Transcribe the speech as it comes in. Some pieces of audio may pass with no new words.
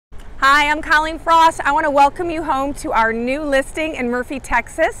Hi, I'm Colleen Frost. I want to welcome you home to our new listing in Murphy,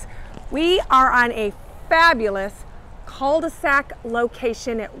 Texas. We are on a fabulous cul-de-sac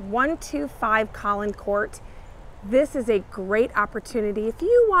location at 125 Collin Court. This is a great opportunity if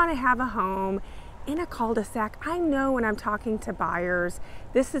you want to have a home in a cul-de-sac. I know when I'm talking to buyers,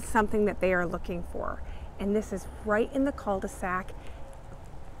 this is something that they are looking for. And this is right in the cul-de-sac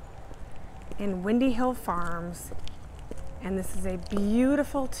in Windy Hill Farms. And this is a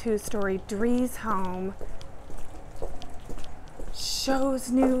beautiful two-story Dries home.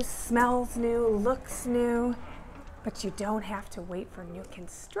 Shows new, smells new, looks new, but you don't have to wait for new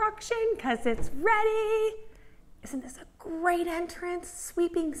construction because it's ready. Isn't this a great entrance?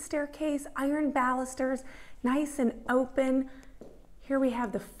 Sweeping staircase, iron balusters, nice and open. Here we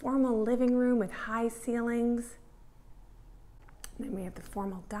have the formal living room with high ceilings. And then we have the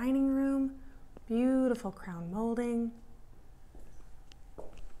formal dining room, beautiful crown molding.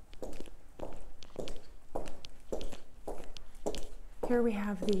 Here we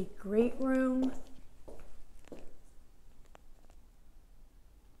have the great room,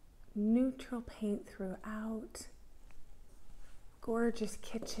 neutral paint throughout, gorgeous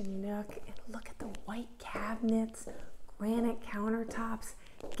kitchen nook, and look at the white cabinets, granite countertops,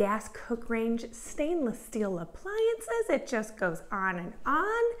 gas cook range, stainless steel appliances. It just goes on and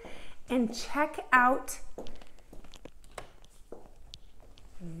on. And check out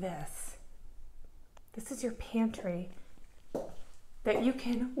this. This is your pantry that you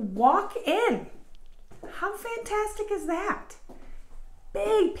can walk in. How fantastic is that?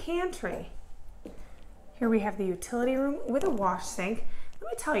 Big pantry. Here we have the utility room with a wash sink.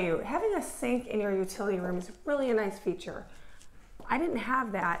 Let me tell you, having a sink in your utility room is really a nice feature. I didn't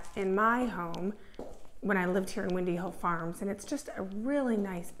have that in my home when I lived here in Windy Hill Farms, and it's just a really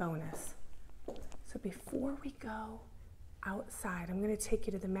nice bonus. So before we go outside, I'm going to take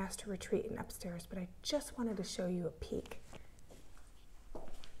you to the master retreat and upstairs, but I just wanted to show you a peek.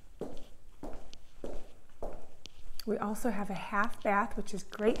 We also have a half bath, which is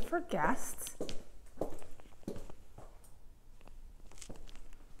great for guests.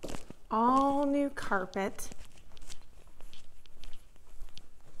 All new carpet.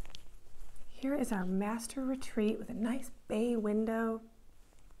 Here is our master retreat with a nice bay window.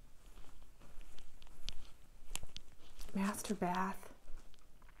 Master bath.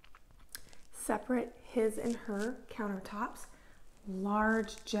 Separate his and her countertops.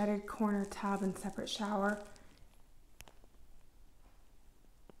 Large jetted corner tub and separate shower.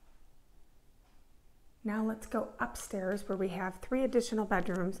 Now let's go upstairs where we have 3 additional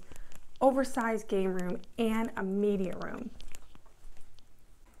bedrooms, oversized game room, and a media room.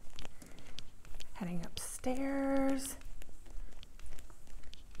 Heading upstairs.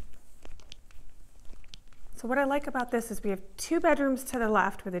 So what I like about this is we have 2 bedrooms to the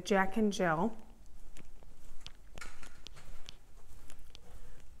left with a Jack and Jill.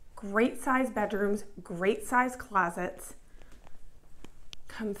 Great size bedrooms, great size closets.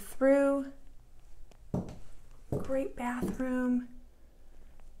 Come through. Great bathroom,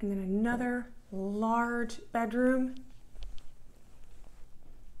 and then another large bedroom.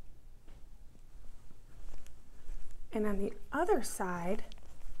 And on the other side,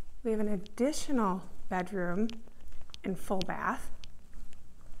 we have an additional bedroom and full bath.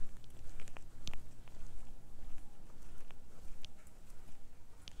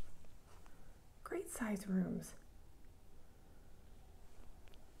 Great size rooms.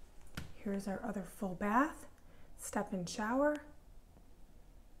 Here's our other full bath. Step-in shower,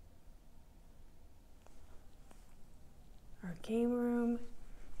 our game room,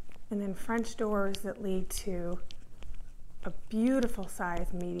 and then French doors that lead to a beautiful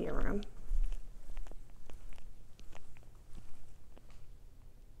size media room.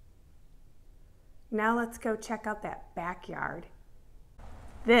 Now let's go check out that backyard.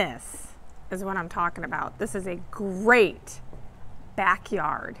 This is what I'm talking about. This is a great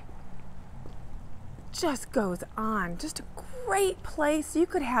backyard. Just goes on, just a great place. You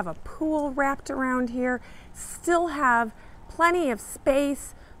could have a pool wrapped around here, still have plenty of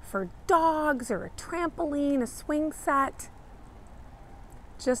space for dogs or a trampoline, a swing set.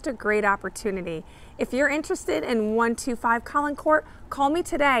 Just a great opportunity. If you're interested in 125 Collin Court, call me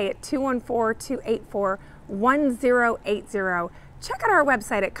today at 214-284-1080. Check out our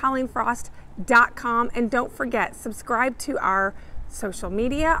website at collinfrost.com, and don't forget, subscribe to our social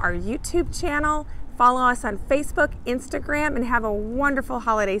media, our YouTube channel. Follow us on Facebook, Instagram, and have a wonderful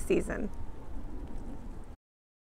holiday season.